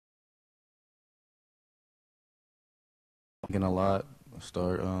thinking a lot,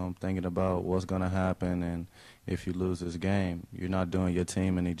 start thinking about what's going to happen, and if you lose this game, you're not doing your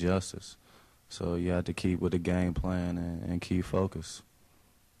team any justice. So you have to keep with the game plan and keep focused.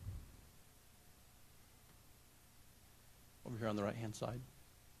 Over here on the right-hand side.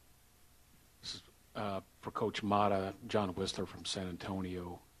 This is for Coach Mata, John Whistler from San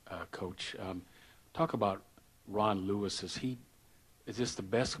Antonio. Coach, talk about Ron Lewis. Is this the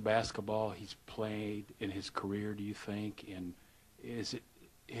best basketball he's played in his career, do you think? And is it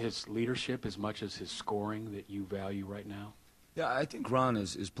his leadership as much as his scoring that you value right now? Yeah, I think Ron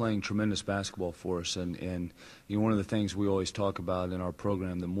is playing tremendous basketball for us, and you know, one of the things we always talk about in our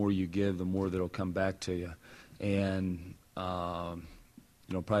program, the more you give, the more that'll come back to you. And you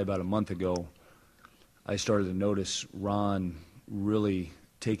know, probably about a month ago, I started to notice Ron really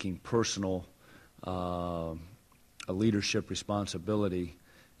taking personal a leadership responsibility,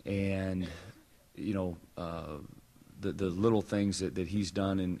 and you know, the little things that he's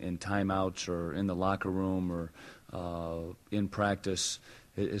done in timeouts or in the locker room or in practice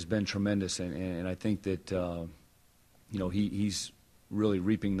has been tremendous, and I think that you know, he's really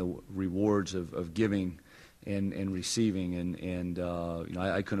reaping the rewards of giving and receiving, and you know,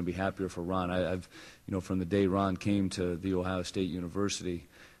 I couldn't be happier for Ron. I've you know, from the day Ron came to the Ohio State University,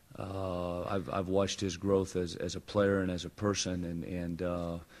 I've watched his growth as a player and as a person, and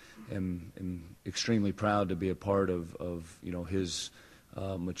am extremely proud to be a part of you know, his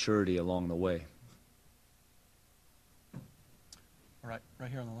maturity along the way. All right, right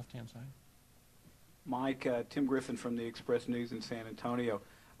here on the left-hand side. Mike, Tim Griffin from the Express News in San Antonio.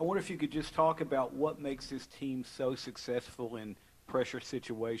 I wonder if you could just talk about what makes this team so successful in pressure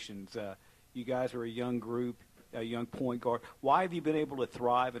situations. You guys are a young group, a young point guard. Why have you been able to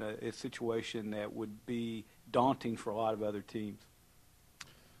thrive in a situation that would be daunting for a lot of other teams?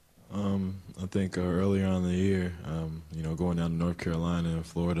 I think earlier on in the year, you know, going down to North Carolina and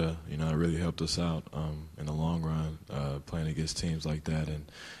Florida, you know, it really helped us out in the long run, playing against teams like that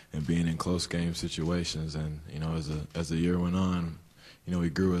and being in close game situations. And, you know, as the year went on, you know, we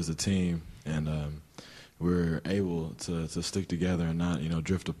grew as a team, and we were able to stick together and not, you know,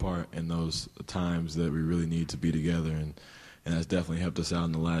 drift apart in those times that we really need to be together. And that's definitely helped us out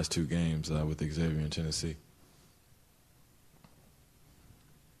in the last two games with Xavier in Tennessee.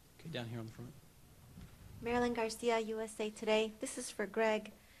 Okay, down here on the front. Marilyn Garcia, USA Today. This is for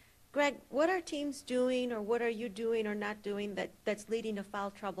Greg. Greg, what are teams doing, or what are you doing or not doing that's leading to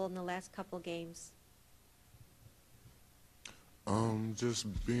foul trouble in the last couple games? Just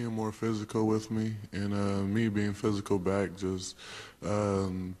being more physical with me, and me being physical back, just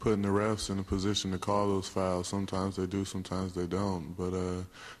putting the refs in a position to call those fouls. Sometimes they do, sometimes they don't. But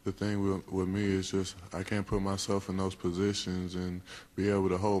the thing with me is just I can't put myself in those positions and be able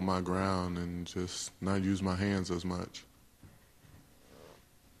to hold my ground and just not use my hands as much.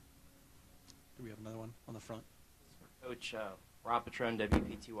 Do we have another one on the front? Coach Rob Patron,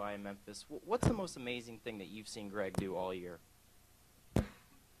 WPTY in Memphis. What's the most amazing thing that you've seen Greg do all year?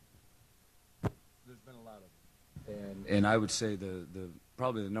 There's been a lot of it. And I would say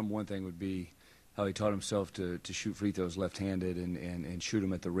probably the number one thing would be how he taught himself to shoot free throws left-handed and shoot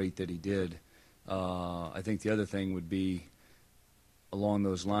them at the rate that he did. I think the other thing would be along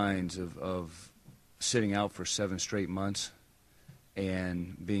those lines of sitting out for 7 straight months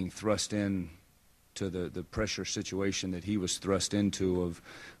and being thrust in to the pressure situation that he was thrust into of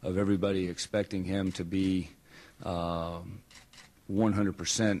everybody expecting him to be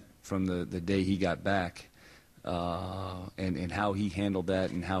 100% from the day he got back, and how he handled that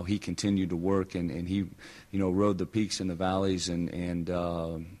and how he continued to work, and he, you know, rode the peaks and the valleys, and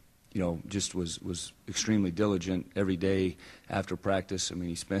you know, just was extremely diligent every day after practice. I mean,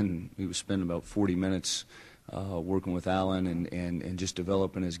 he was spending about 40 minutes working with Allen and just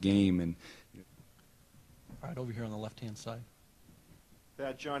developing his game. And all right, over here on the left-hand side.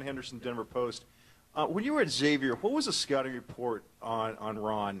 John Henderson, Denver Post. When you were at Xavier, what was the scouting report on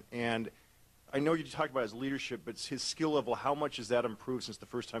Ron? And I know you talked about his leadership, but his skill level, how much has that improved since the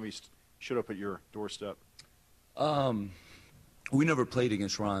first time he showed up at your doorstep? We never played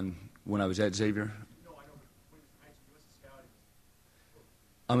against Ron when I was at Xavier. No, I know, but when he was the scouting.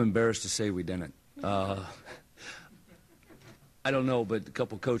 I'm embarrassed to say we didn't. I don't know, but a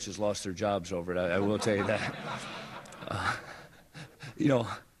couple coaches lost their jobs over it. I will tell you that. You know,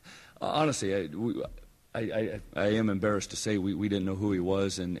 honestly, I am embarrassed to say we didn't know who he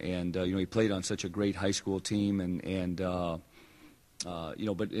was, and you know, he played on such a great high school team, and you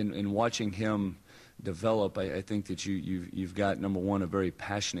know, but in watching him develop, I think that you've got, number one, a very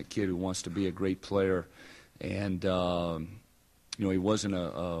passionate kid who wants to be a great player, and you know, he wasn't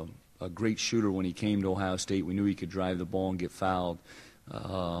a a great shooter when he came to Ohio State. We knew he could drive the ball and get fouled.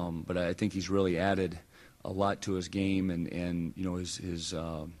 But I think he's really added a lot to his game, and you know, his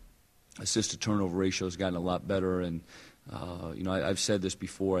assist-to-turnover ratio has gotten a lot better. And you know, I've said this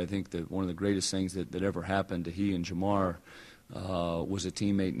before. I think that one of the greatest things that ever happened to he and Jamar was a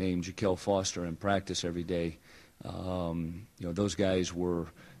teammate named Jaquel Foster in practice every day. You know, those guys were,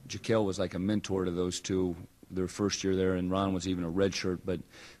 Jaquel was like a mentor to those two their first year there, and Ron was even a redshirt, but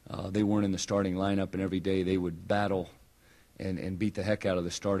they weren't in the starting lineup, and every day they would battle and beat the heck out of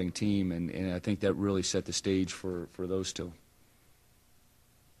the starting team, and I think that really set the stage for those two.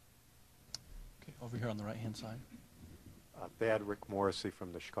 Okay, over here on the right-hand side. Thad, Rick Morrissey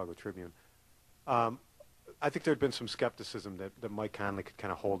from the Chicago Tribune. I think there had been some skepticism that Mike Conley could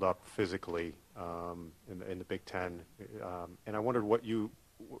kind of hold up physically in the Big Ten, and I wondered what you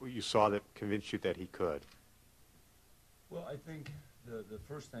saw that convinced you that he could. Well, I think the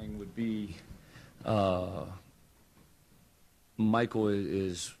first thing would be Michael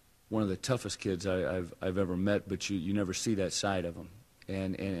is one of the toughest kids I've ever met, but you never see that side of him,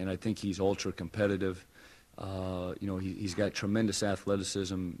 and I think he's ultra competitive. You know, he's got tremendous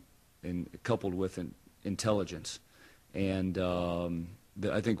athleticism and coupled with intelligence, and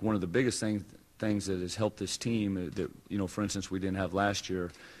I think one of the biggest things that has helped this team that, you know, for instance, we didn't have last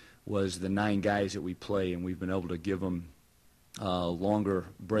year was the 9 guys that we play, and we've been able to give them longer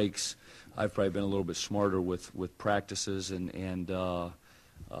breaks. I've probably been a little bit smarter with practices and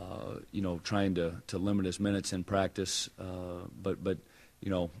you know, trying to limit his minutes in practice. But you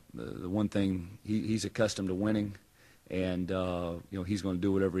know, the one thing, he's accustomed to winning, and you know, he's going to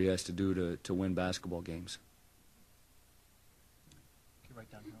do whatever he has to do to win basketball games. Okay, right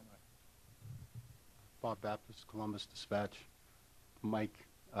down here on the right. Bob Baptist, Columbus Dispatch. Mike,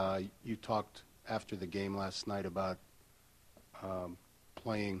 you talked after the game last night about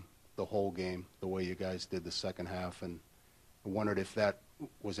playing the whole game the way you guys did the second half, and I wondered if that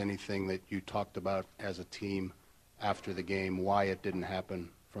was anything that you talked about as a team after the game, why it didn't happen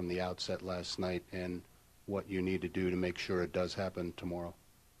from the outset last night, and what you need to do to make sure it does happen tomorrow.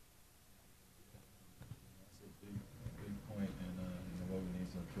 That's a big point, and what we need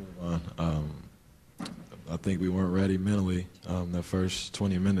to improve on. I think we weren't ready mentally the first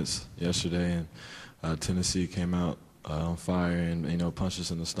 20 minutes yesterday, and Tennessee came out on fire and, you know, punched us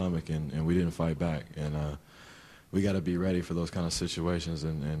in the stomach, and we didn't fight back. And we got to be ready for those kind of situations,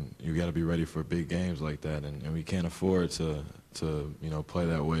 and you got to be ready for big games like that. And we can't afford to you know, play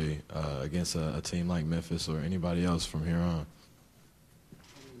that way against a team like Memphis or anybody else from here on.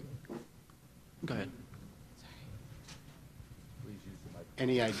 Go ahead.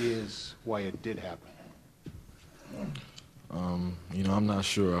 Any ideas why it did happen? You know, I'm not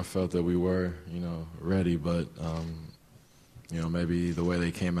sure. I felt that we were, you know, ready, but you know, maybe the way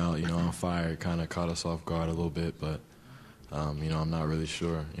they came out, you know, on fire kind of caught us off guard a little bit, but you know, I'm not really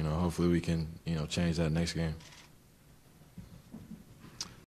sure. You know, hopefully we can, you know, change that next game.